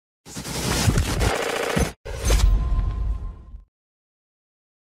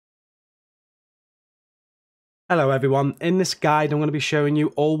Hello everyone, in this guide I'm going to be showing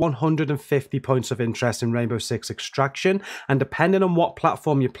you all 150 points of interest in Rainbow Six Extraction, and depending on what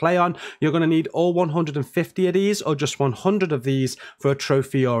platform you play on, you're going to need all 150 of these or just 100 of these for a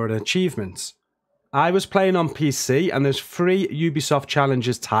trophy or an achievement. I was playing on PC and there's 3 Ubisoft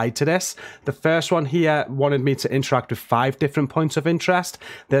challenges tied to this. The first one here wanted me to interact with 5 different points of interest.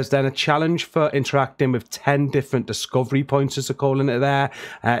 There's then a challenge for interacting with 10 different discovery points, as they're calling it there,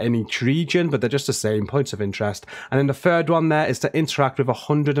 in each region, but they're just the same points of interest. And then the third one there is to interact with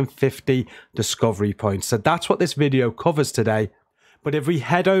 150 discovery points. So that's what this video covers today. But if we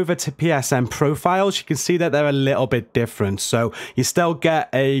head over to PSN profiles, you can see that they're a little bit different. So you still get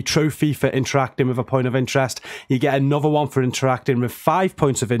a trophy for interacting with a point of interest. You get another one for interacting with 5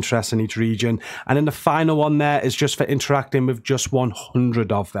 points of interest in each region. And then the final one there is just for interacting with just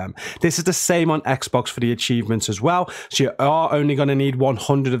 100 of them. This is the same on Xbox for the achievements as well. So you are only going to need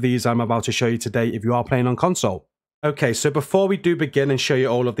 100 of these I'm about to show you today if you are playing on console. Okay, so before we do begin and show you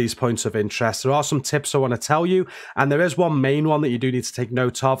all of these points of interest, there are some tips I want to tell you, and there is one main one that you do need to take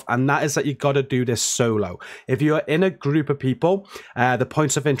note of, and that is that you got to do this solo. If you're in a group of people, the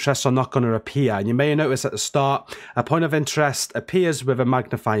points of interest are not going to appear, and you may notice at the start, a point of interest appears with a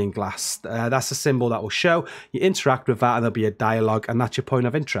magnifying glass. That's a symbol that will show. You interact with that, and there'll be a dialogue, and that's your point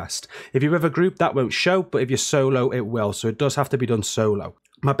of interest. If you're with a group, that won't show, but if you're solo, it will, so it does have to be done solo.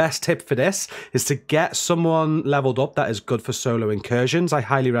 My best tip for this is to get someone leveled up that is good for solo incursions. I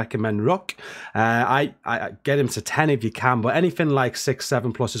highly recommend Rook. I get him to 10 if you can, but anything like 6,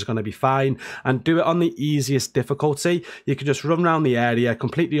 7 plus is going to be fine. And do it on the easiest difficulty. You can just run around the area,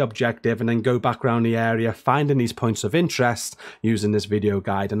 complete the objective, and then go back around the area, finding these points of interest using this video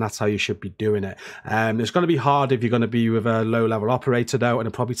guide. And that's how you should be doing it. It's going to be hard if you're going to be with a low level operator though, and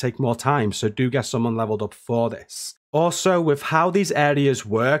it'll probably take more time. So do get someone leveled up for this. Also, with how these areas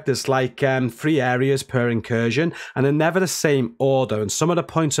work, there's like 3 areas per incursion, and they're never the same order. And some of the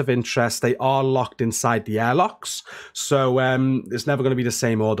points of interest, they are locked inside the airlocks. So it's never going to be the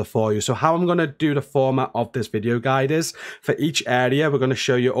same order for you. So how I'm going to do the format of this video guide is, for each area, we're going to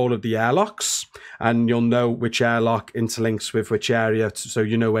show you all of the airlocks, and you'll know which airlock interlinks with which area, so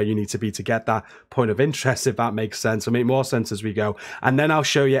you know where you need to be to get that point of interest, if that makes sense. It'll make more sense as we go. And then I'll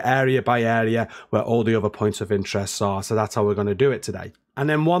show you area by area where all the other points of interest are. So that's how we're going to do it today. And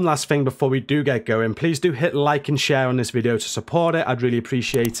then one last thing before we do get going, please do hit like and share on this video to support it. I'd really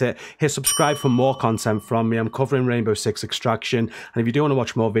appreciate it. Hit subscribe for more content from me. I'm covering Rainbow Six Extraction, and if you do want to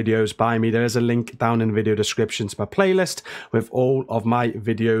watch more videos by me, there is a link down in the video description to my playlist with all of my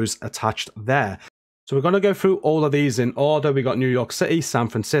videos attached there. So we're going to go through all of these in order. We got New York City, San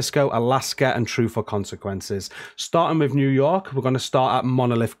Francisco, Alaska, and Truth or Consequences. Starting with New York, we're going to start at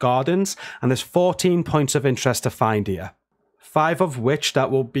Monolith Gardens, and there's 14 points of interest to find here. 5 of which that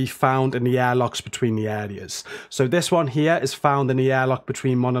will be found in the airlocks between the areas. So this one here is found in the airlock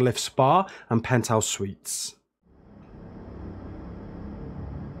between Monolith Spa and Penthouse Suites.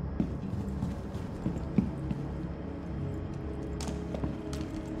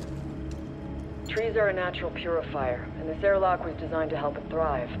 Trees are a natural purifier, and this airlock was designed to help it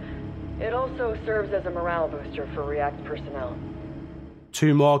thrive. It also serves as a morale booster for React personnel.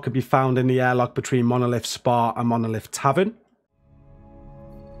 2 more could be found in the airlock between Monolith Spa and Monolith Tavern.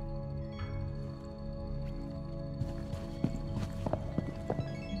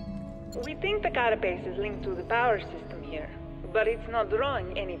 We think the carapace is linked to the power system here, but it's not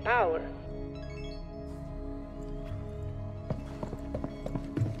drawing any power.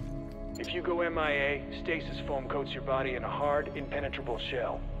 If you go MIA, stasis foam coats your body in a hard, impenetrable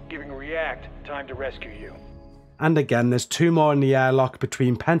shell, giving React time to rescue you. And again, there's 2 more in the airlock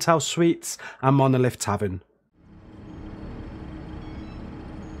between Penthouse Suites and Monolith Tavern.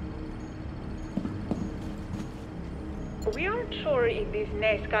 We aren't sure if this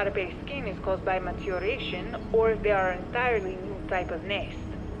nest carapace skin is caused by maturation, or if they are an entirely new type of nest.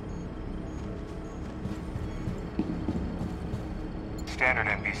 Standard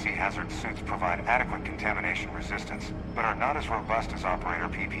NPC hazard suits provide adequate contamination resistance, but are not as robust as operator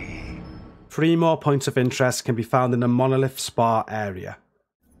PPE. 3 more points of interest can be found in the Monolith Spa area.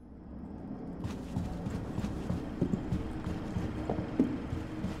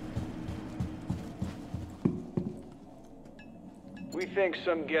 We think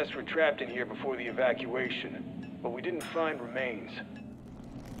some guests were trapped in here before the evacuation, but we didn't find remains.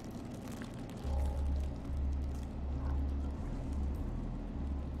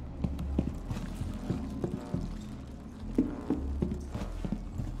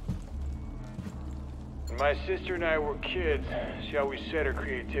 When my sister and I were kids, she always said her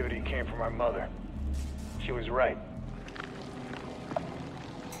creativity came from our mother. She was right.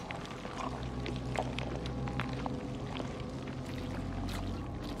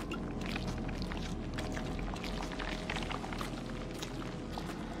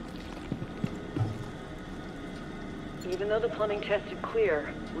 Even though the plumbing tested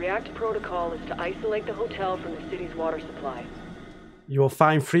clear, React protocol is to isolate the hotel from the city's water supply. You will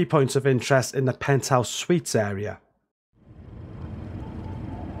find 3 points of interest in the penthouse suites area.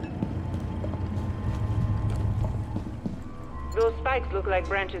 Those spikes look like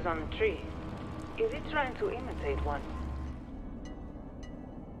branches on the tree. Is it trying to imitate one?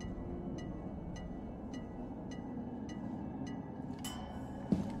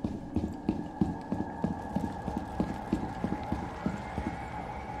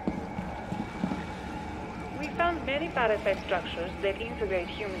 We found many parasite structures that integrate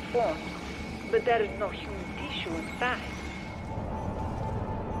human forms, but there is no human tissue inside.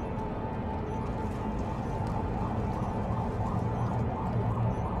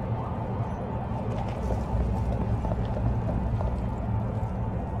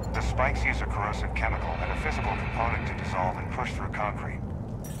 The spikes use a corrosive chemical and a physical component to dissolve and push through concrete.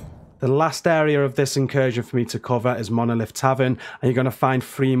 The last area of this incursion for me to cover is Monolith Tavern, and you're going to find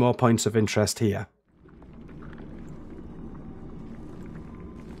 3 more points of interest here.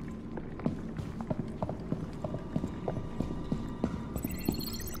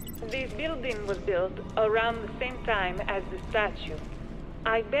 This building was built around the same time as the statue.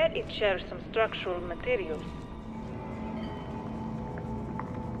 I bet it shares some structural materials.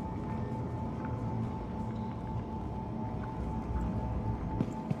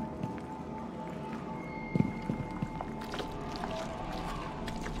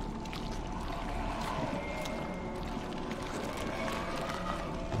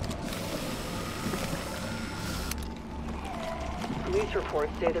 Police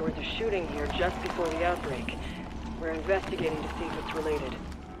reports say there was a shooting here just before the outbreak. We're investigating to see if it's related.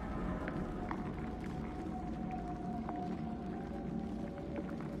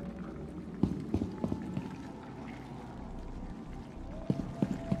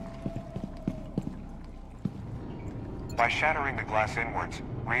 By shattering the glass inwards,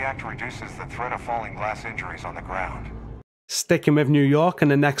 React reduces the threat of falling glass injuries on the ground. Sticking with New York,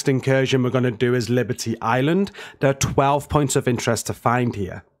 and the next incursion we're going to do is Liberty Island. There are 12 points of interest to find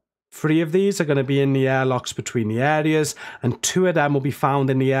here. 3 of these are going to be in the airlocks between the areas, and 2 of them will be found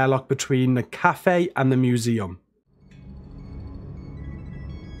in the airlock between the cafe and the museum.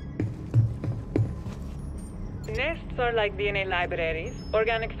 Nests are like DNA libraries,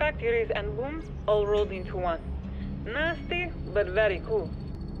 organic factories, and wombs all rolled into one. Nasty, but very cool.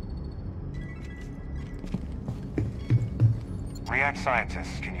 React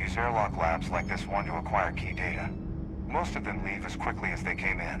scientists can use airlock labs like this one to acquire key data. Most of them leave as quickly as they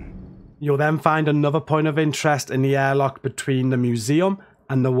came in. You'll then find another point of interest in the airlock between the museum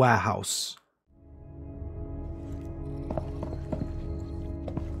and the warehouse.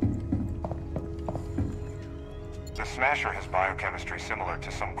 The Smasher has biochemistry similar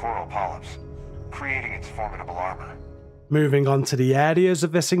to some coral polyps, creating its formidable armor. Moving on to the areas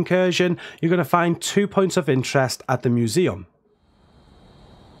of this incursion, you're going to find 2 points of interest at the museum.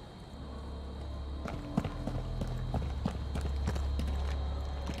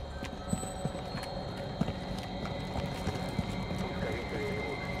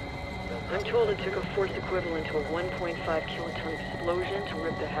 I'm told it took a force equivalent to a 1.5 kiloton explosion to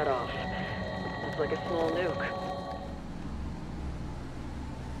rip the head off. It's like a small nuke.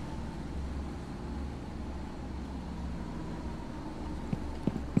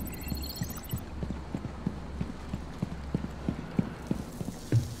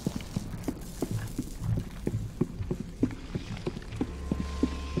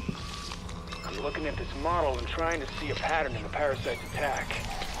 I'm looking at this model and trying to see a pattern in the parasite's attack.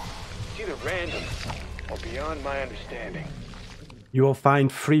 It's either random or beyond my understanding. You will find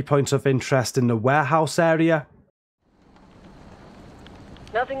 3 points of interest in the warehouse area.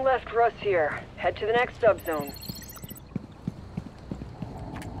 Nothing left for us here. Head to the next subzone.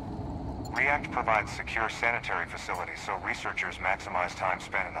 React provides secure sanitary facilities so researchers maximize time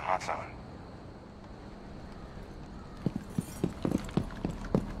spent in the hot zone.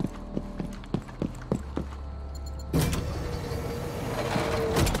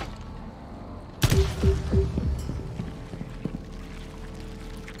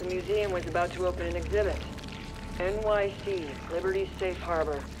 The museum was about to open an exhibit. NYC, Liberty's Safe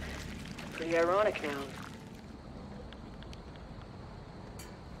Harbor. Pretty ironic now.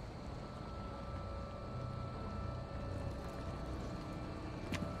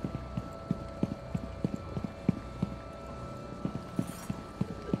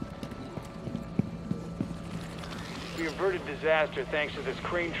 We averted disaster thanks to this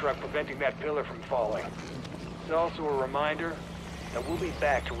crane truck preventing that pillar from falling. It's also a reminder that we'll be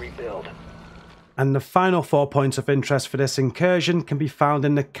back to rebuild. And the final 4 points of interest for this incursion can be found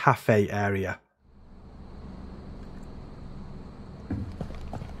in the cafe area.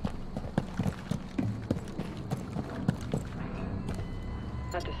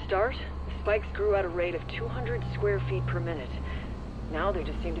 start, the spikes grew at a rate of 200 square feet per minute. Now they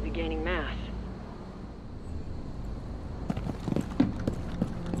just seem to be gaining mass.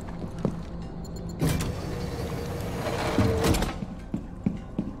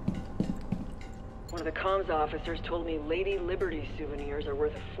 One of the comms officers told me Lady Liberty souvenirs are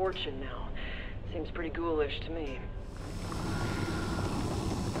worth a fortune now. Seems pretty ghoulish to me.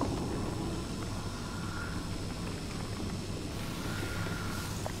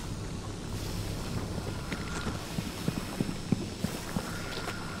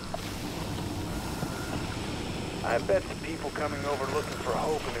 I bet the people coming over looking for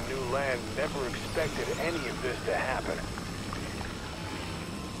hope in a new land never expected any of this to happen.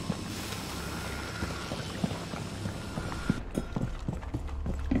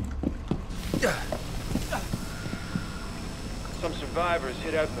 Some survivors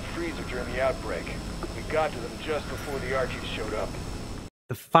hid out in the freezer during the outbreak. We got to them just before the Archies showed up.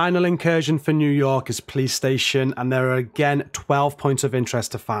 The final incursion for New York is Police Station, and there are again 12 points of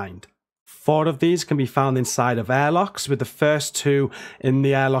interest to find. 4 of these can be found inside of airlocks, with the first 2 in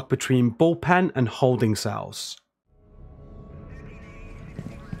the airlock between bullpen and holding cells.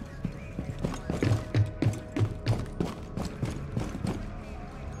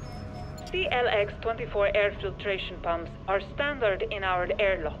 CLX-24 air filtration pumps are standard in our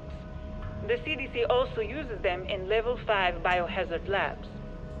airlocks. The CDC also uses them in Level 5 biohazard labs.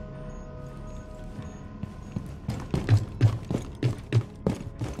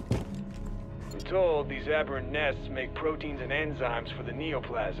 I'm told these aberrant nests make proteins and enzymes for the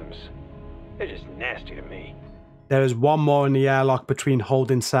neoplasms. They're just nasty to me. There is 1 more in the airlock between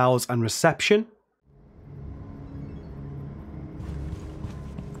holding cells and reception.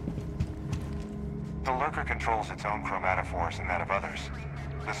 The lurker controls its own chromatophores and that of others.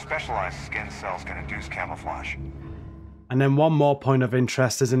 The specialized skin cells can induce camouflage. And then 1 more point of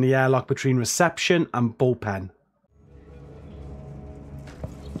interest is in the airlock between reception and bullpen.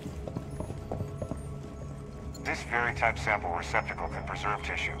 This very type sample receptacle can preserve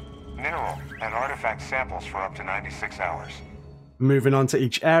tissue, mineral, and artifact samples for up to 96 hours. Moving on to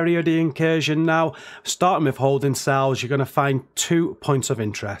each area of the incursion now. Starting with holding cells, you're going to find 2 points of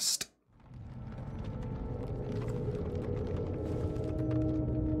interest.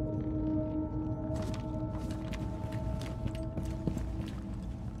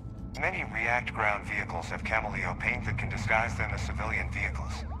 Many React ground vehicles have cameleo paint that can disguise them as civilian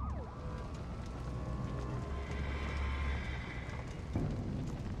vehicles.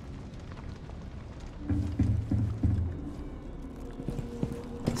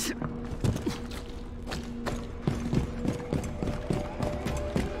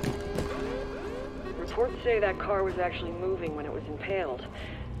 Reports say that car was actually moving when it was impaled.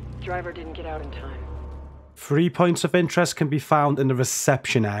 Driver didn't get out in time. 3 points of interest can be found in the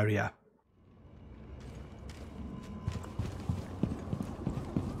reception area.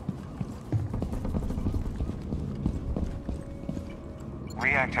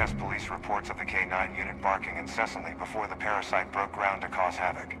 React has police reports of the K-9 unit barking incessantly before the parasite broke ground to cause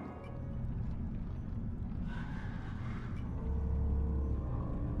havoc.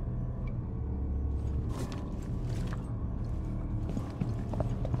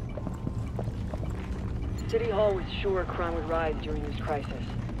 City Hall was sure crime would rise during this crisis,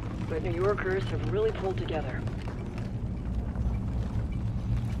 but New Yorkers have really pulled together.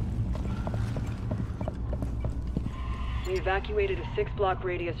 We evacuated a 6-block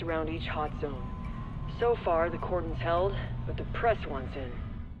radius around each hot zone. So far, the cordon's held, but the press wants in.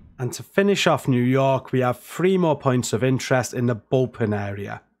 And to finish off New York, we have 3 more points of interest in the bullpen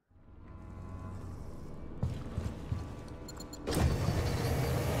area.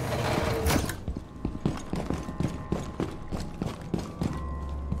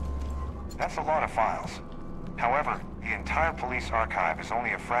 That's a lot of files. However, the entire police archive is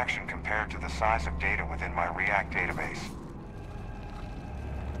only a fraction compared to the size of data within my React database.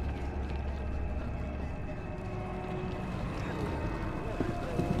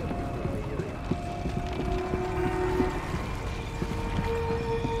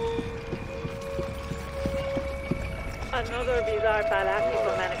 Another bizarre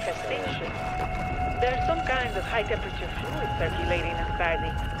biological manifestation. There's some kind of high-temperature fluid circulating in the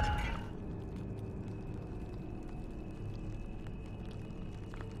body.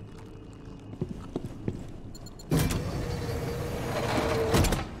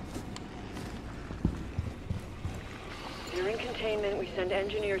 During containment, we send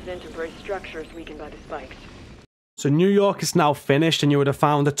engineers in to brace structures weakened by the spikes. So New York is now finished, and you would have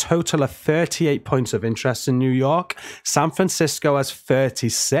found a total of 38 points of interest in New York. San Francisco has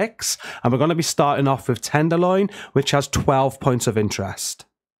 36, and we're going to be starting off with Tenderloin, which has 12 points of interest.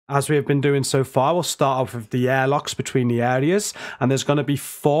 As we have been doing so far, we'll start off with the airlocks between the areas, and there's going to be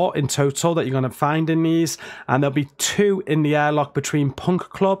 4 in total that you're going to find in these, and there'll be 2 in the airlock between Punk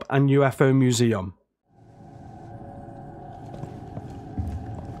Club and UFO Museum.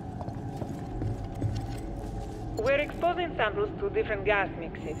 We're exposing samples to different gas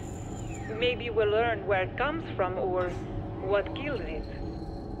mixes. Maybe we'll learn where it comes from or what killed it.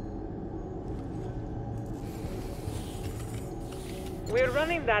 We're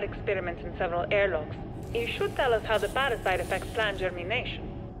running that experiment in several airlocks. It should tell us how the parasite affects plant germination.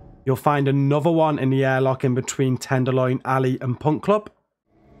 You'll find another one in the airlock in between Tenderloin Alley and Punk Club.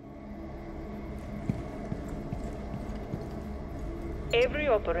 Every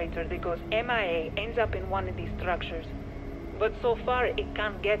operator that goes MIA ends up in one of these structures. But so far, it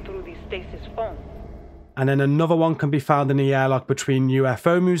can't get through the stasis foam. And then another one can be found in the airlock between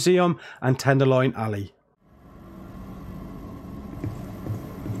UFO Museum and Tenderloin Alley.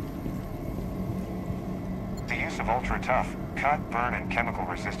 The use of ultra-tough, cut, burn, and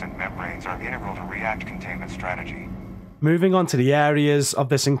chemical-resistant membranes are integral to react containment strategy. Moving on to the areas of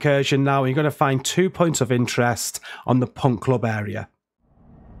this incursion now, you're going to find 2 points of interest on the Punk Club area.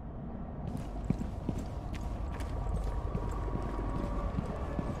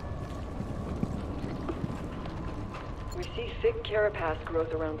 We see thick carapace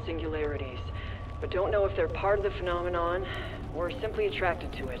growth around singularities, but don't know if they're part of the phenomenon or simply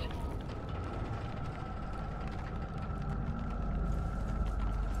attracted to it.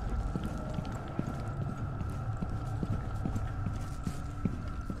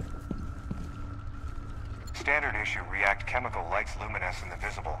 Standard issue react chemical lights luminesce in the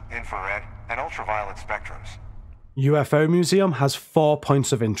visible, infrared, and ultraviolet spectrums. UFO Museum has 4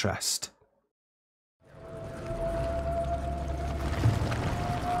 points of interest.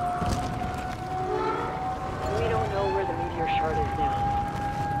 We don't know where the meteor shard is now.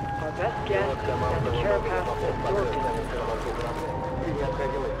 Our best guess is that the carapace absorbed it.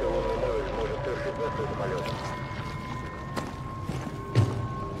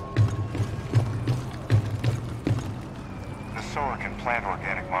 The SOAR can plant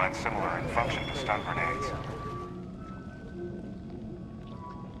organic mines similar in function to stun grenades.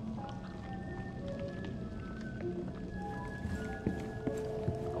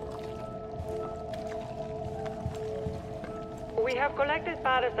 We have collected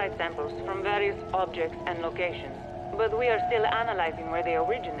parasite samples from various objects and locations, but we are still analyzing where they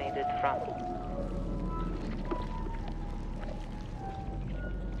originated from.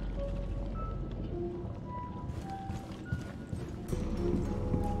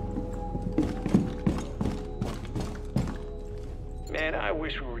 Man, I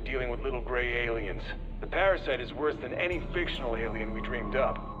wish we were dealing with little gray aliens. The parasite is worse than any fictional alien we dreamed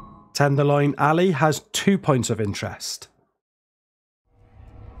up. Tenderloin Alley has 2 points of interest.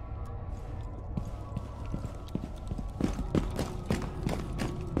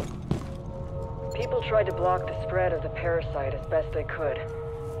 People tried to block the spread of the parasite as best they could.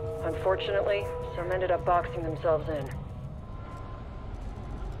 Unfortunately, some ended up boxing themselves in.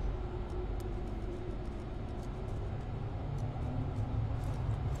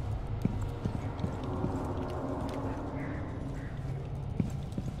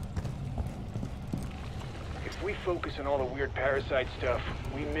 If we focus on all the weird parasite stuff,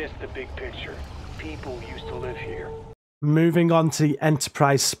 we miss the big picture. People used to live here. Moving on to the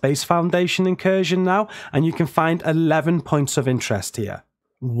Enterprise Space Foundation incursion now, and you can find 11 points of interest here.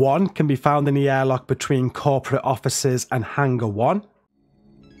 1 can be found in the airlock between corporate offices and Hangar 1.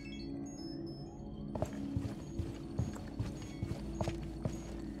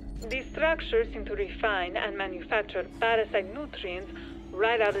 These structures seem to refine and manufacture parasite nutrients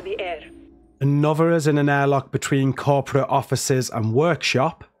right out of the air. Another is in an airlock between corporate offices and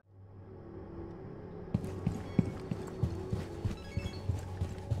workshop.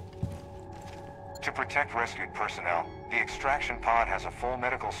 To protect rescued personnel, the extraction pod has a full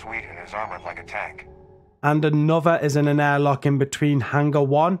medical suite and is armored like a tank. And another is in an airlock in between Hangar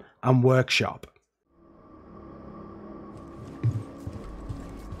 1 and workshop.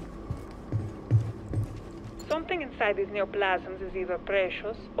 Something inside these neoplasms is either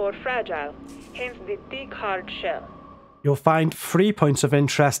precious or fragile, hence the thick, hard shell. You'll find 3 points of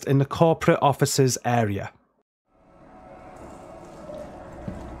interest in the corporate offices area.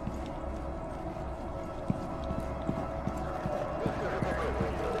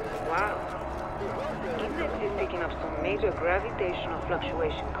 Wow. Index is picking up some major gravitational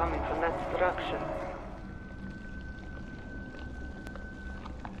fluctuation coming from that structure.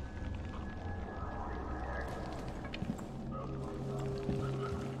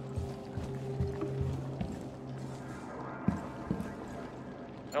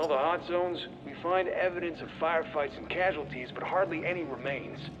 all the hot zones, we find evidence of firefights and casualties, but hardly any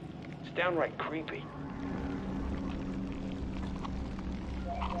remains. It's downright creepy.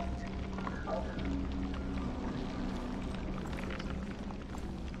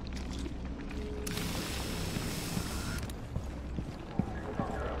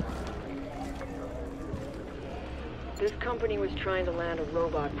 This company was trying to land a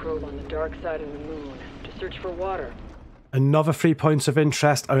robot probe on the dark side of the moon to search for water. Another 3 points of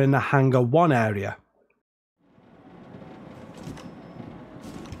interest are in the Hangar 1 area.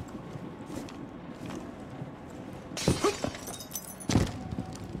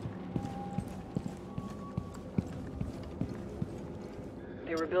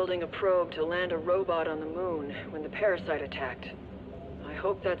 They were building a probe to land a robot on the moon when the parasite attacked. I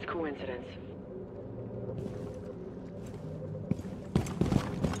hope that's coincidence.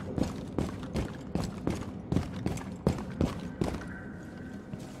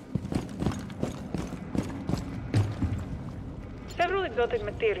 Several exotic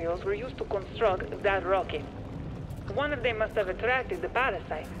materials were used to construct that rocket. One of them must have attracted the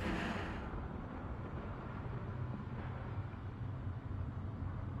parasite.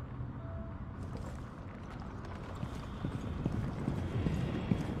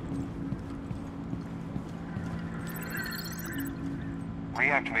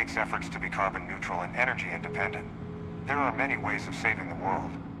 REACT makes efforts to be carbon neutral and energy independent. There are many ways of saving the world.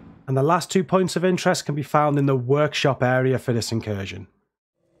 And the last 2 points of interest can be found in the workshop area for this incursion.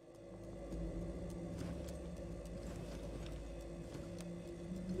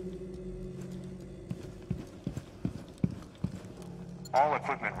 All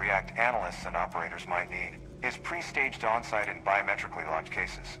equipment REACT analysts and operators might need is pre-staged on-site in biometrically locked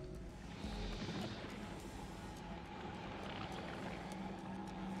cases.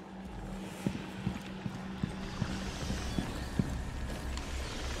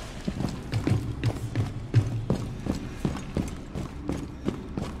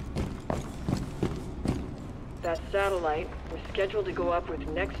 That satellite was scheduled to go up with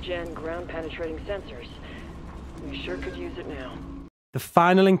next-gen ground-penetrating sensors. We sure could use it now. The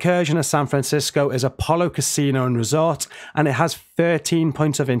final incursion of San Francisco is Apollo Casino and Resort, and it has 13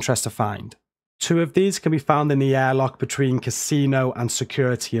 points of interest to find. 2 of these can be found in the airlock between Casino and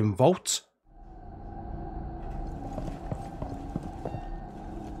Security and Vault.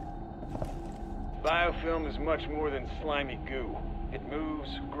 Biofilm is much more than slimy goo. It moves,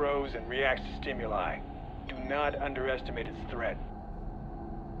 grows, and reacts to stimuli. Do not underestimate its threat.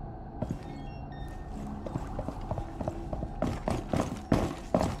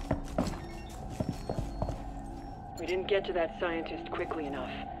 We didn't get to that scientist quickly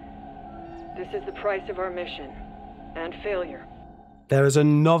enough. This is the price of our mission. And failure. There is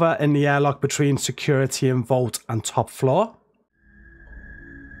another in the airlock between Security and Vault and top floor.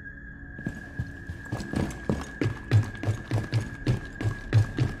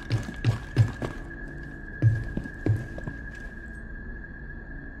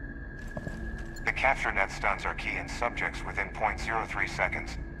 The capture net stuns our key in subjects within 0.03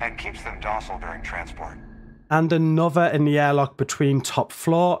 seconds and keeps them docile during transport. And another in the airlock between top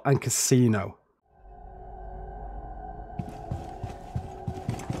floor and Casino.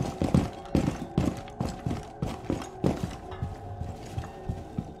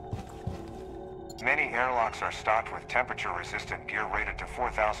 Many airlocks are stocked with temperature-resistant gear rated to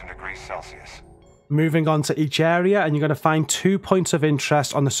 4,000 degrees Celsius. Moving on to each area, and you're going to find 2 points of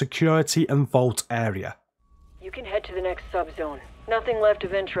interest on the Security and Vault area. You can head to the next subzone. Nothing left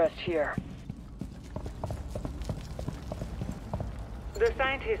of interest here. The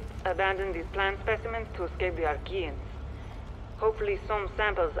scientists abandoned these plant specimens to escape the Archeans. Hopefully some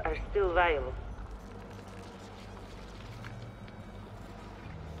samples are still viable.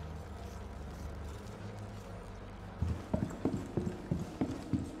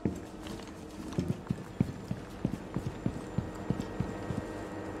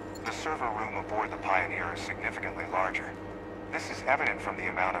 The server room aboard the Pioneer is significantly larger. This is evident from the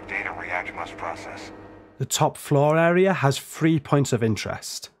amount of data REACT must process. The top floor area has 3 points of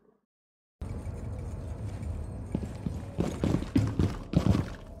interest.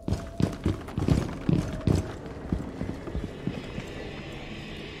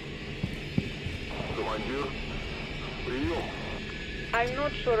 I'm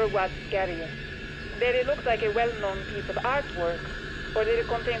not sure what's scarier. That it looks like a well-known piece of artwork, or that it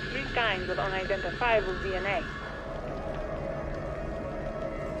contains 3 kinds of unidentifiable DNA.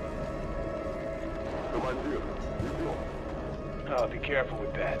 Oh, be careful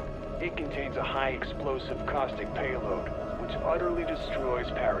with that. It contains a high explosive caustic payload, which utterly destroys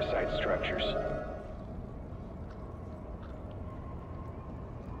parasite structures.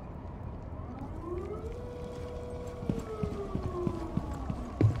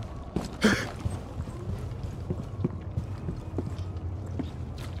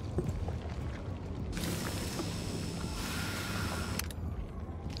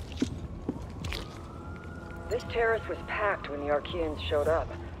 terrace was packed when the Archeans showed up.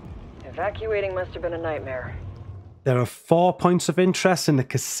 Evacuating must have been a nightmare. There are 4 points of interest in the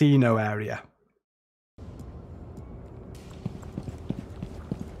casino area.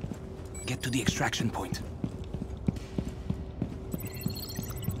 Get to the extraction point.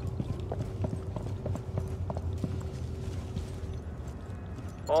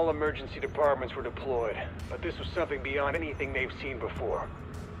 All emergency departments were deployed, but this was something beyond anything they've seen before.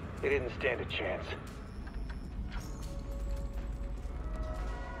 They didn't stand a chance.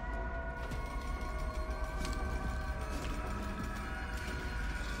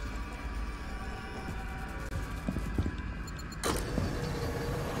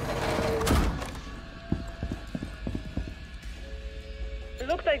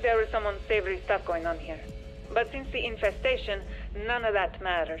 Looks like there was some unsavory stuff going on here. But since the infestation, none of that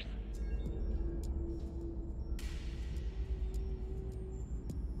matters.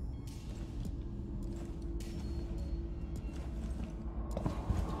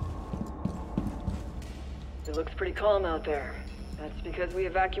 It looks pretty calm out there. That's because we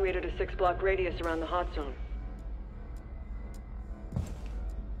evacuated a 6-block radius around the hot zone.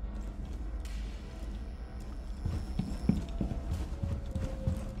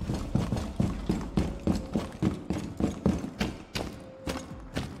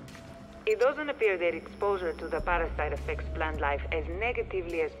 It doesn't appear that exposure to the parasite affects plant life as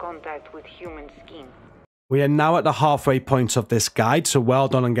negatively as contact with human skin. We are now at the halfway point of this guide, so well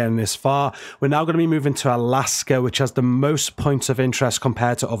done on getting this far. We're now going to be moving to Alaska, which has the most points of interest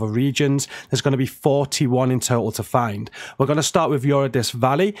compared to other regions. There's going to be 41 in total to find. We're going to start with Uridis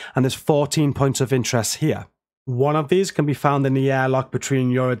Valley, and there's 14 points of interest here. One of these can be found in the airlock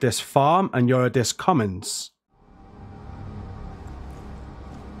between Uridis Farm and Uridis Commons.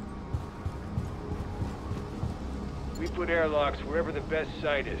 We put airlocks wherever the best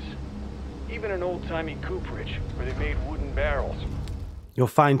site is. Even an old-timey cooperage, where they made wooden barrels. You'll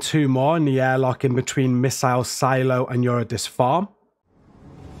find 2 more in the airlock in between Missile Silo and Uridis Farm.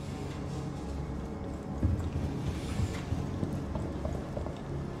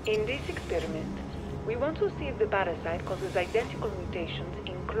 In this experiment, we want to see if the parasite causes identical mutations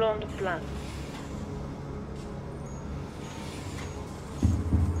in cloned plants.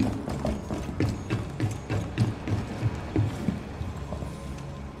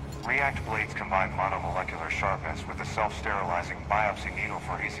 React blades combine monomolecular sharpness with a self-sterilizing biopsy needle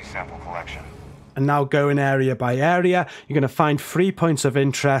for easy sample collection. And now going area by area, you're going to find 3 points of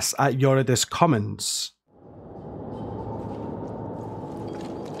interest at Uridis Commons.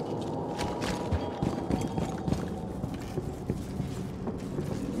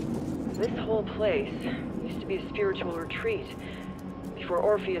 This whole place used to be a spiritual retreat before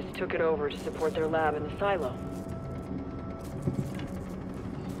Orpheus took it over to support their lab in the silo.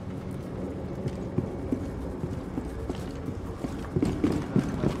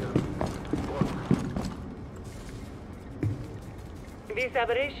 This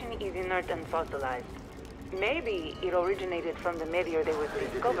aberration is inert and fossilized. Maybe it originated from the meteor that was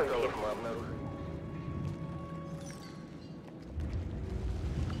discovered here.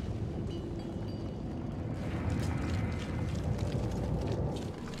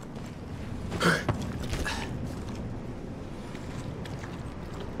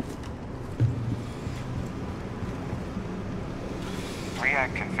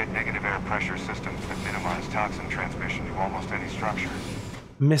 React can fit negative air pressure systems that minimize toxin transmission to almost any structure.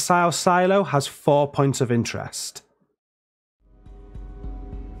 Missile Silo has 4 points of interest.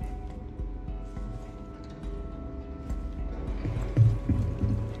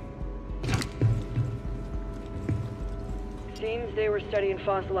 Seems they were studying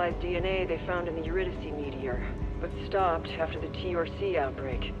fossilized DNA they found in the Eurydice meteor, but stopped after the TRC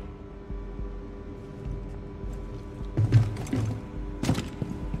outbreak.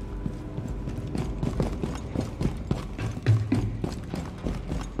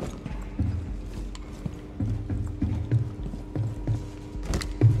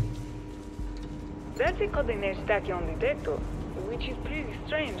 That's a coordinate tachyon detector, which is pretty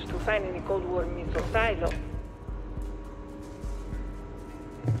strange to find in a Cold War missile silo.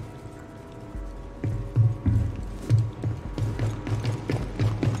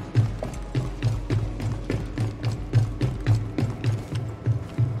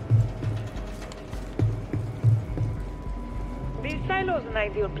 This silo is an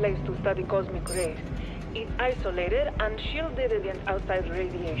ideal place to study cosmic rays. It's isolated and shielded against outside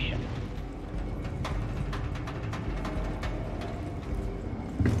radiation.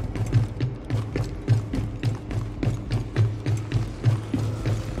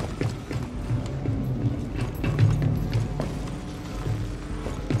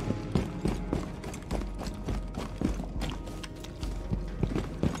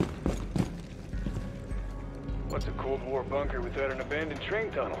 What's a Cold War bunker without an abandoned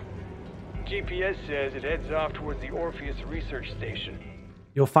train tunnel? GPS says it heads off towards the Orpheus research station.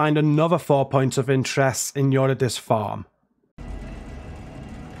 You'll find another 4 points of interest in Eurydice Farm.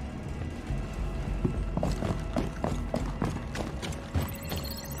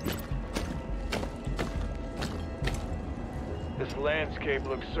 This landscape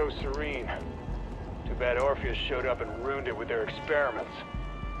looks so serene. Too bad Orpheus showed up and ruined it with their experiments.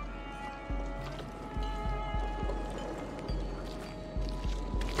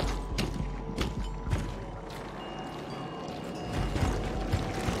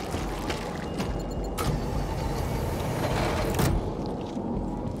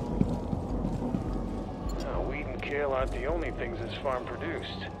 Wheat and kale aren't the only things this farm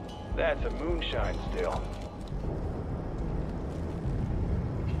produced. That's a moonshine still.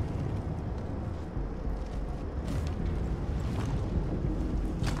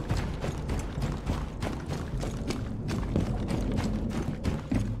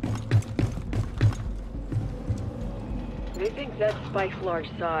 They think that spike's large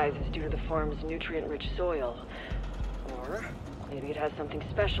size is due to the farm's nutrient-rich soil. Or maybe it has something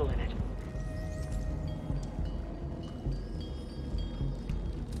special in it.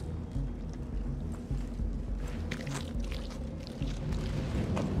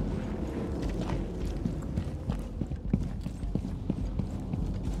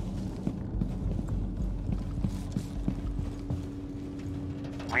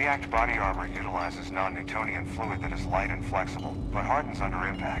 React body armor utilizes non-Newtonian fluid that is light and flexible, but hardens under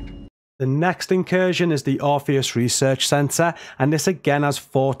impact. The next incursion is the Orpheus Research Center, and this again has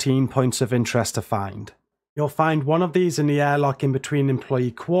 14 points of interest to find. You'll find one of these in the airlock in between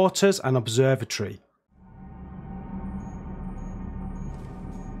employee quarters and observatory.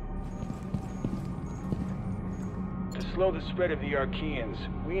 To slow the spread of the Archaeans,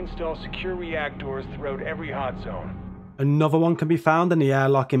 we install secure reactors throughout every hot zone. Another one can be found in the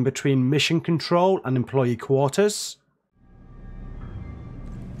airlock in between mission control and employee quarters.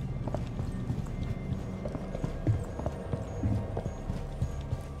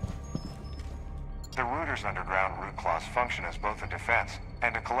 The Router's underground root claws function as both a defense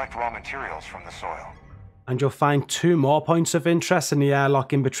and to collect raw materials from the soil. And you'll find 2 more points of interest in the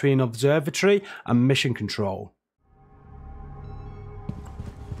airlock in between observatory and mission control.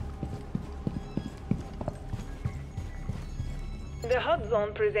 The hot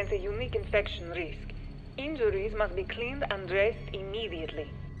zone presents a unique infection risk. Injuries must be cleaned and dressed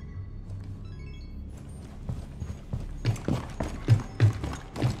immediately.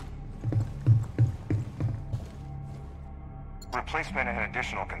 Replacement and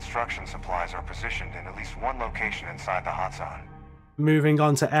additional construction supplies are positioned in at least one location inside the hot zone. Moving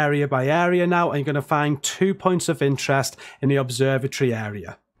on to area by area now, and you're going to find 2 points of interest in the observatory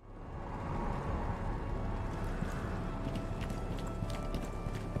area.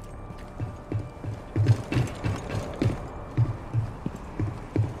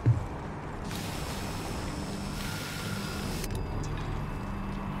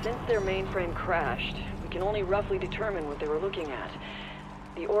 Since their mainframe crashed, we can only roughly determine what they were looking at.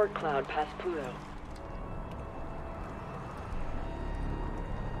 The Oort cloud past Pluto.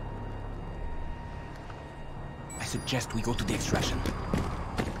 I suggest we go to the extraction.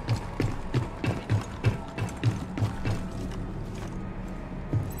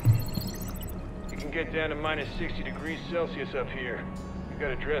 You can get down to minus 60 degrees Celsius up here. You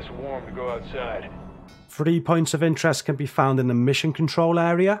gotta dress warm to go outside. 3 points of interest can be found in the mission control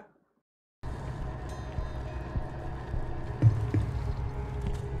area.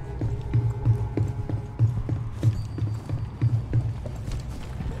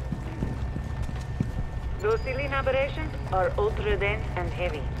 Those Selene aberrations are ultra dense and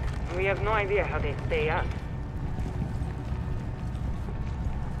heavy. We have no idea how they stay up.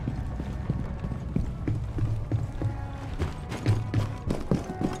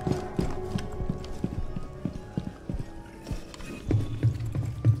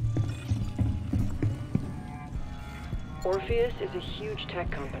 Orpheus is a huge tech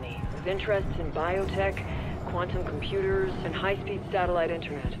company with interests in biotech, quantum computers, and high-speed satellite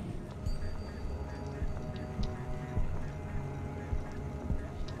internet.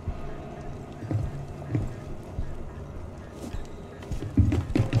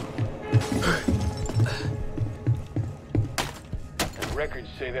 Records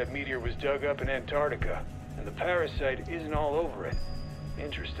say that meteor was dug up in Antarctica, and the parasite isn't all over it.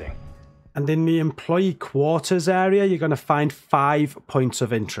 Interesting. And in the employee quarters area, you're going to find 5 points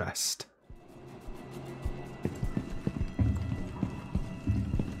of interest.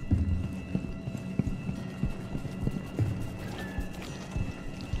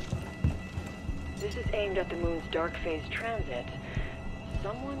 This is aimed at the moon's dark phase transit.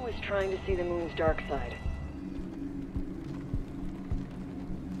 Someone was trying to see the moon's dark side.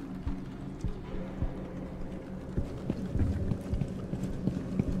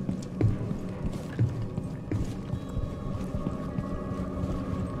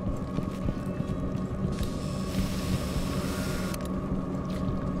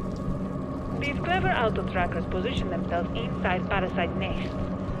 These clever auto-trackers position themselves inside parasite nests.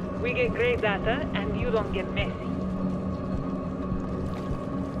 We get great data, and you don't get messy.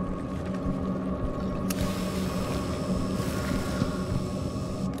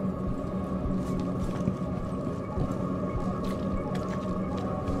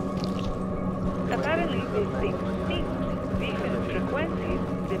 Apparently, these things sync different frequencies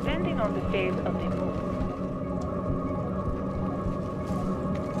depending on the phase of the moon.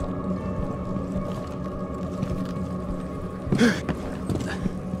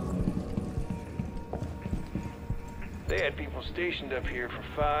 They had people stationed up here for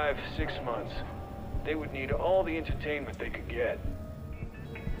 5, 6 months. They would need all the entertainment they could get.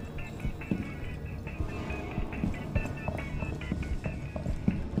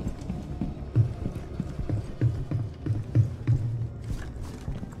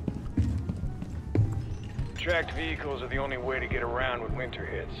 Tracked vehicles are the only way to get around when winter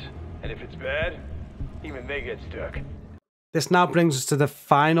hits. And if it's bad, even they get stuck. This now brings us to the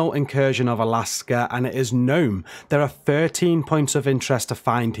final incursion of Alaska, and it is Nome. There are 13 points of interest to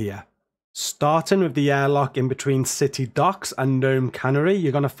find here. Starting with the airlock in between City Docks and Nome Cannery,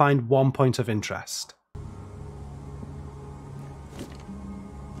 you're going to find 1 point of interest.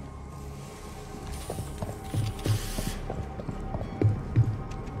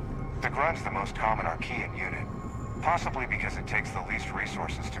 The Grunt's the most common Archean unit, possibly because it takes the least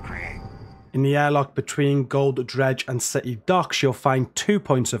resources to create. In the airlock between Gold Dredge and City Docks, you'll find 2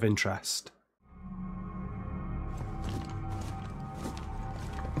 points of interest.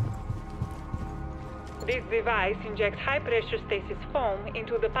 This device injects high-pressure stasis foam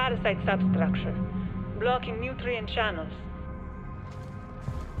into the parasite substructure, blocking nutrient channels.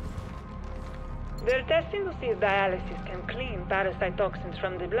 They're testing to see if dialysis can clean parasite toxins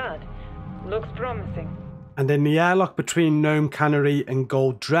from the blood. Looks promising. And in the airlock between Nome Cannery and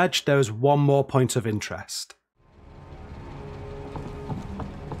Gold Dredge, there is 1 more point of interest.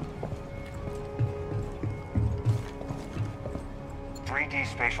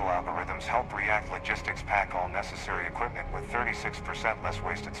 Spatial algorithms help React Logistics pack all necessary equipment with 36% less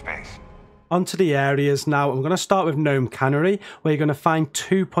wasted space. Onto the areas now. I'm going to start with Nome Cannery, where you're going to find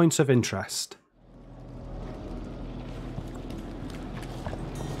 2 points of interest.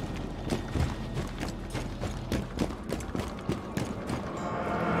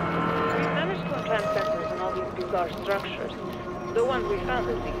 We managed to implant sensors on all these bizarre structures, the ones we found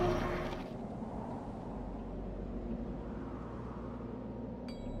at least.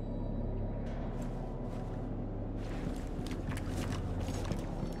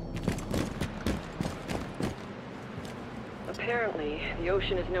 Apparently, the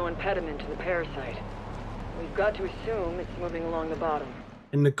ocean is no impediment to the parasite. We've got to assume it's moving along the bottom.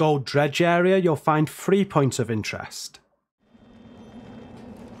 In the Gold Dredge area, you'll find 3 points of interest.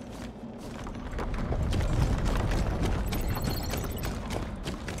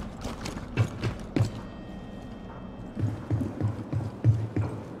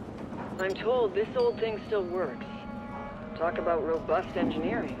 I'm told this old thing still works. Talk about robust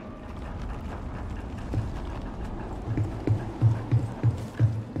engineering.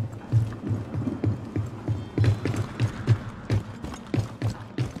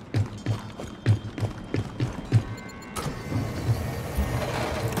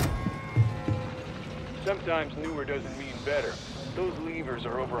 Sometimes newer doesn't mean better. Those levers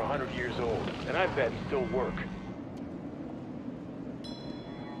are over 100 years old, and I bet still work.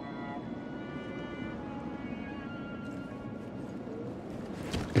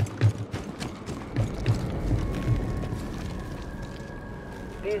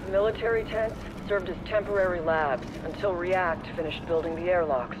 These military tents served as temporary labs until React finished building the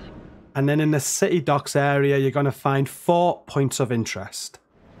airlocks. And then in the City Docks area, you're going to find 4 points of interest.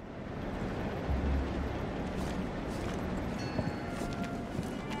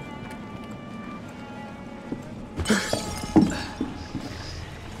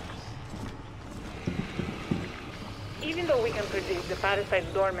 Even though we can predict the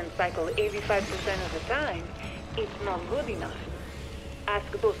parasite's dormant cycle 85% of the time, it's not good enough. Ask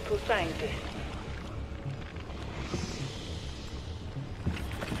those 2 scientists.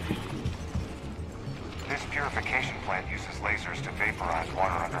 This purification plant uses lasers to vaporize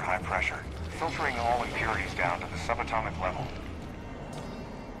water under high pressure, filtering all impurities down to the subatomic level.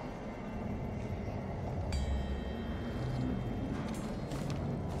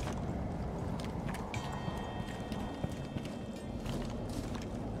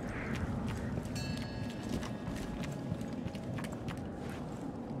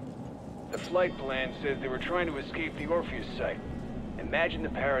 The flight plan says they were trying to escape the Orpheus site. Imagine the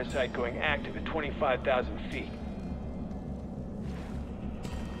parasite going active at 25,000 feet.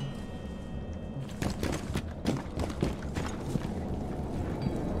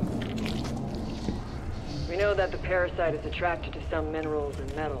 We know that the parasite is attracted to some minerals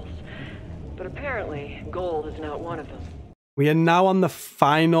and metals, but apparently gold is not one of them. We are now on the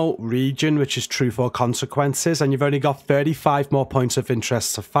final region, which is Truth or Consequences, and you've only got 35 more points of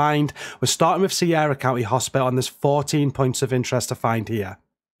interest to find. We're starting with Sierra County Hospital, and there's 14 points of interest to find here.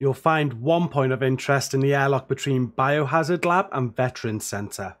 You'll find 1 point of interest in the airlock between Biohazard Lab and Veterans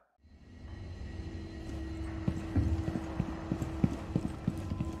Center.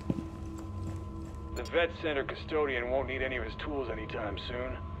 The vet center custodian won't need any of his tools anytime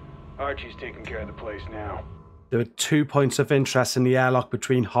soon. Archie's taking care of the place now. There are 2 points of interest in the airlock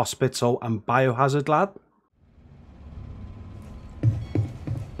between Hospital and Biohazard Lab.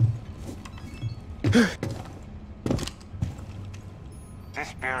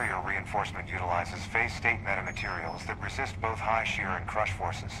 This barrier reinforcement utilizes phase state metamaterials that resist both high shear and crush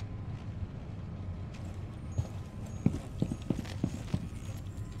forces.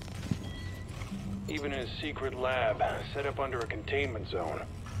 Even in a secret lab, set up under a containment zone,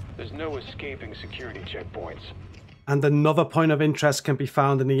 there's no escaping security checkpoints. And another point of interest can be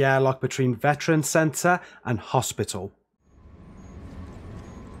found in the airlock between Veterans Center and Hospital.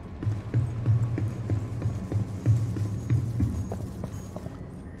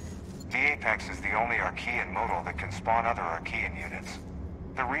 The Apex is the only Archean modal that can spawn other Archean units.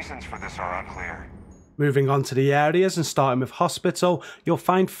 The reasons for this are unclear. Moving on to the areas and starting with Hospital, you'll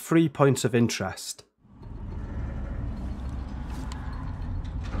find 3 points of interest.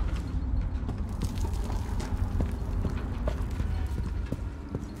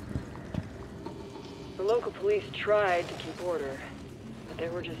 The local police tried to keep order, but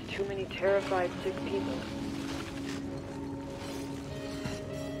there were just too many terrified sick people.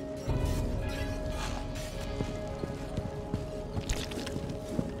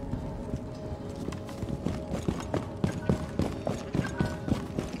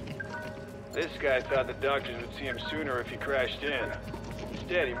 This guy thought the doctors would see him sooner if he crashed in.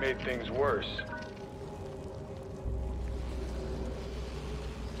 Instead, he made things worse.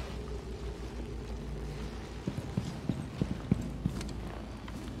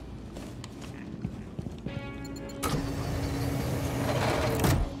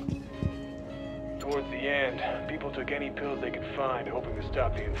 Towards the end, people took any pills they could find, hoping to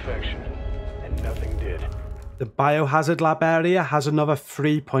stop the infection. And nothing did. The Biohazard Lab area has another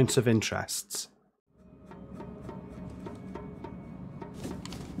 3 points of interest.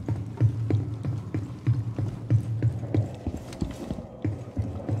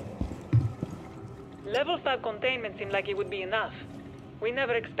 Level 5 containment seemed like it would be enough. We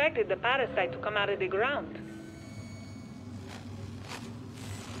never expected the parasite to come out of the ground.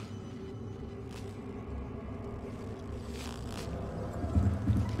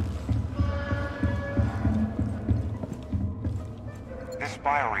 This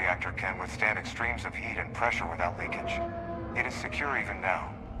bioreactor can withstand extremes of heat and pressure without leakage. It is secure even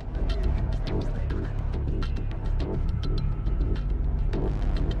now.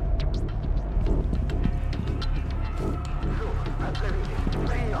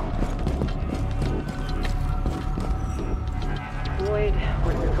 Void,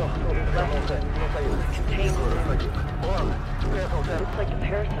 containment. Looks like the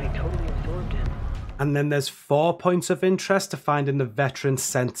parasite totally absorbed him. And then there's 4 points of interest to find in the Veterans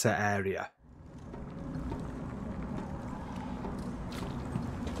Center area.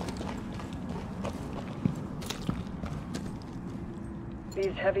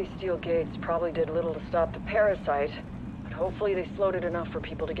 These heavy steel gates probably did little to stop the parasite, but hopefully they slowed it enough for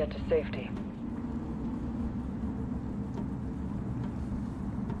people to get to safety.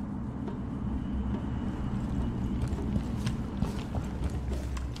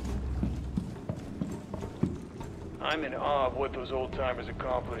 I'm in awe of what those old-timers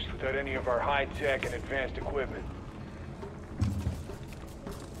accomplished without any of our high-tech and advanced equipment.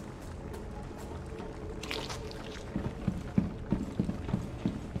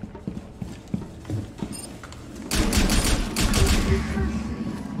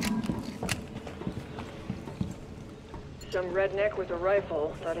 Some redneck with a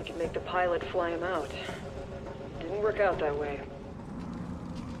rifle thought he could make the pilot fly him out. Didn't work out that way.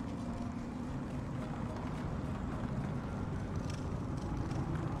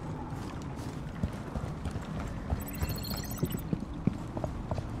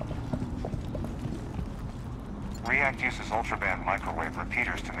 REACT uses ultraband microwave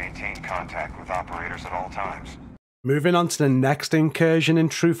repeaters to maintain contact with operators at all times. Moving on to the next incursion in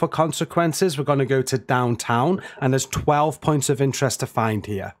Truth or Consequences, we're going to go to downtown, and there's 12 points of interest to find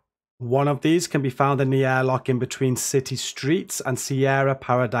here. One of these can be found in the airlock in between City Streets and Sierra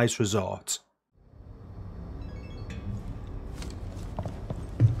Paradise Resort.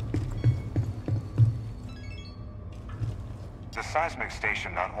 The seismic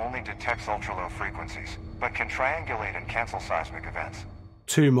station not only detects ultra-low frequencies, but can triangulate and cancel seismic events.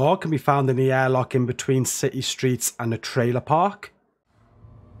 2 more can be found in the airlock in between City Streets and the trailer park.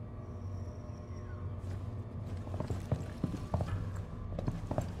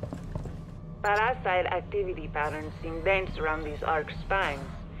 Parasite activity patterns seem dense around these arc spines.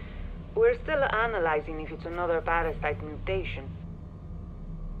 We're still analyzing if it's another parasite mutation.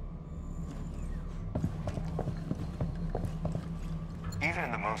 Even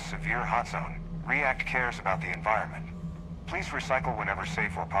in the most severe hot zone, REACT cares about the environment. Please recycle whenever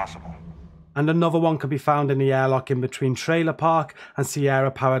safe or possible. And another one can be found in the airlock in between Trailer Park and Sierra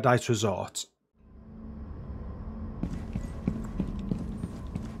Paradise Resort.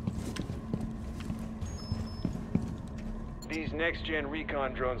 These next-gen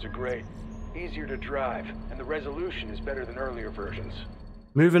recon drones are great. Easier to drive, and the resolution is better than earlier versions.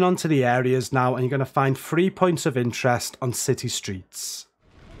 Moving on to the areas now, and you're going to find 3 points of interest on City Streets.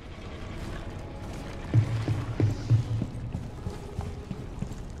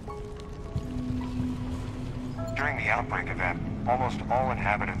 During the outbreak event, almost all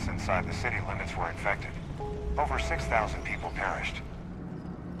inhabitants inside the city limits were infected. Over 6,000 people perished.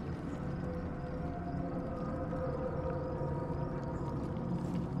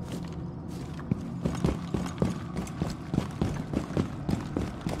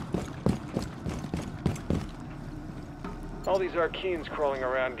 All these Archeans crawling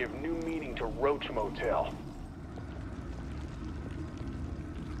around give new meaning to Roach Motel.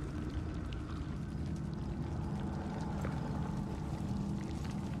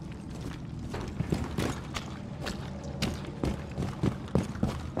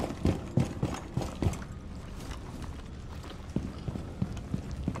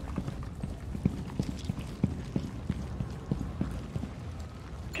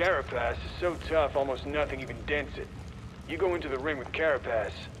 Carapace is so tough, almost nothing even dents it. You go into the ring with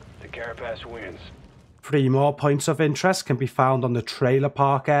Carapace, the Carapace wins. 3 more points of interest can be found on the trailer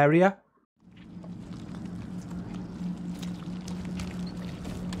park area.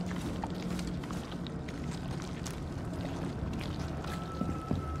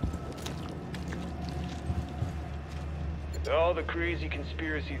 With all the crazy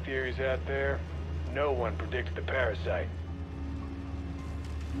conspiracy theories out there, no one predicted the parasite.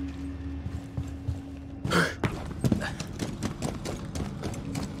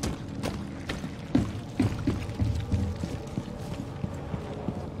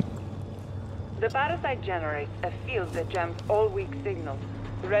 The parasite generates a field that jams all weak signals,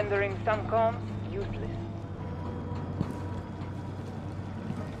 rendering some comms useless.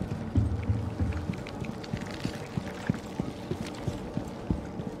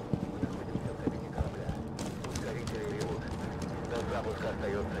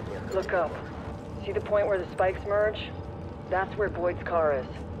 Look up. See the point where the spikes merge? That's where Boyd's car is.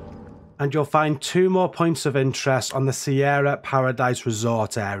 And you'll find 2 more points of interest on the Sierra Paradise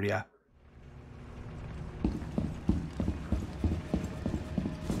Resort area.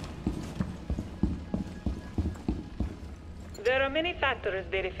 There are many factors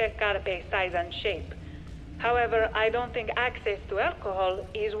that affect carapace size and shape. However, I don't think access to alcohol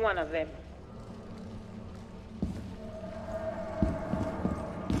is one of them.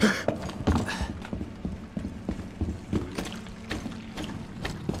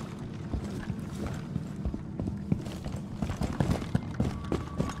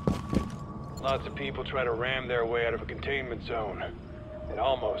 Lots of people try to ram their way out of a containment zone. It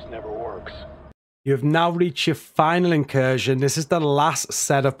almost never works. You have now reached your final incursion. This is the last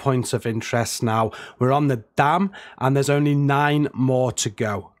set of points of interest now. We're on the dam, and there's only 9 more to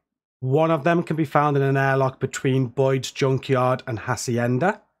go. One of them can be found in an airlock between Boyd's Junkyard and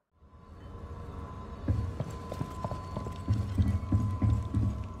Hacienda.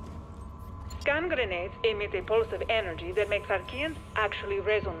 Scan grenades emit a pulse of energy that makes Archeans actually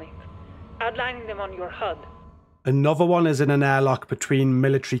resonate, outlining them on your HUD. Another one is in an airlock between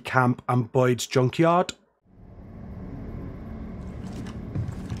Military Camp and Boyd's Junkyard.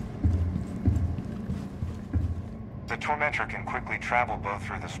 The Tormentor can quickly travel both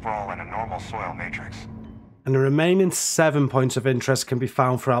through the sprawl and a normal soil matrix. And the remaining 7 points of interest can be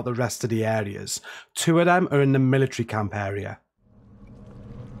found throughout the rest of the areas. 2 of them are in the Military Camp area.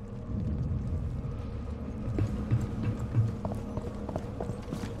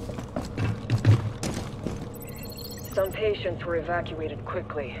 patients were evacuated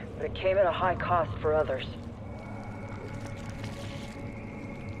quickly, but it came at a high cost for others.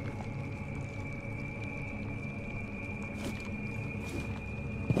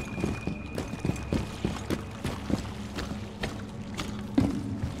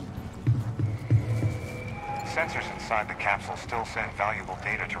 Sensors inside the capsule still send valuable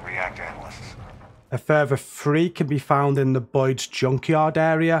data to React analysts. A further 3 can be found in the Boyd's junkyard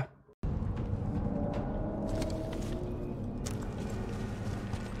area.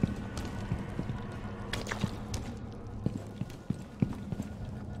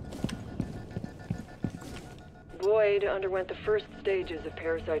 Boyd underwent the first stages of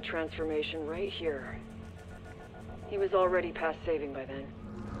parasite transformation right here. He was already past saving by then.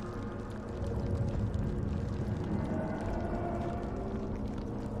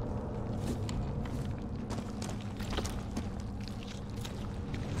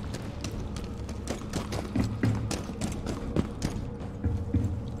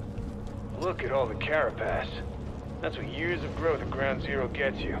 Look at all the carapace. That's what years of growth at Ground Zero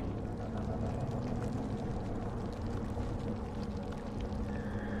gets you.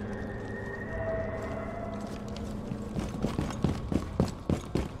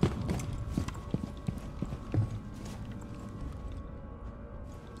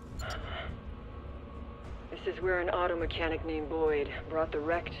 This is where an auto mechanic named Boyd brought the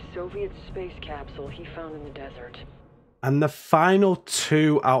wrecked Soviet space capsule he found in the desert. And the final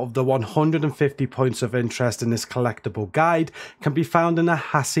 2 out of the 150 points of interest in this collectible guide can be found in the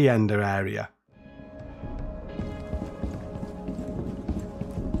Hacienda area.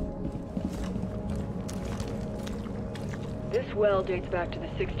 This well dates back to the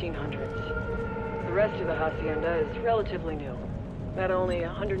 1600s. The rest of the Hacienda is relatively new, at only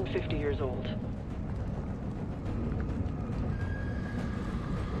 150 years old.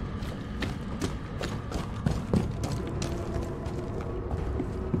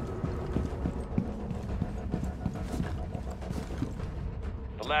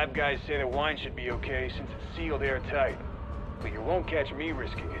 The lab guys say the wine should be okay since it's sealed airtight, but you won't catch me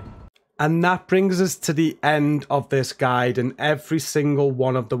risking it. And that brings us to the end of this guide, and every single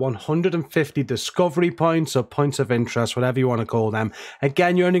one of the 150 discovery points or points of interest, whatever you want to call them.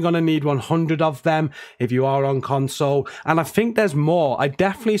 Again, you're only going to need 100 of them if you are on console. And I think there's more. I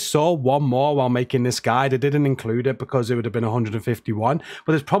definitely saw one more while making this guide. I didn't include it because it would have been 151,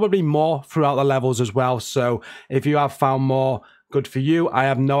 but there's probably more throughout the levels as well. So if you have found more, good for you. I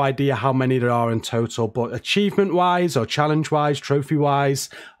have no idea how many there are in total, but achievement-wise or challenge-wise, trophy-wise,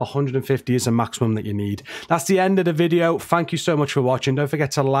 150 is the maximum that you need. That's the end of the video. Thank you so much for watching. Don't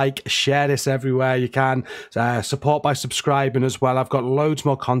forget to like, share this everywhere you can. Support by subscribing as well. I've got loads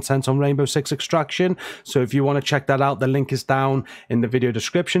more content on Rainbow Six Extraction, so if you want to check that out, the link is down in the video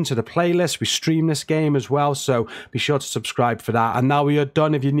description to the playlist. We stream this game as well, so be sure to subscribe for that. And now we are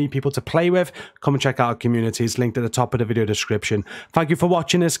done. If you need people to play with, come and check out our communities, linked at the top of the video description. Thank you for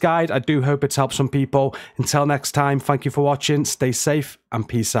watching this guide. I do hope it's helped some people. Until next time, thank you for watching. Stay safe and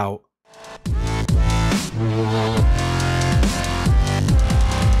peace out.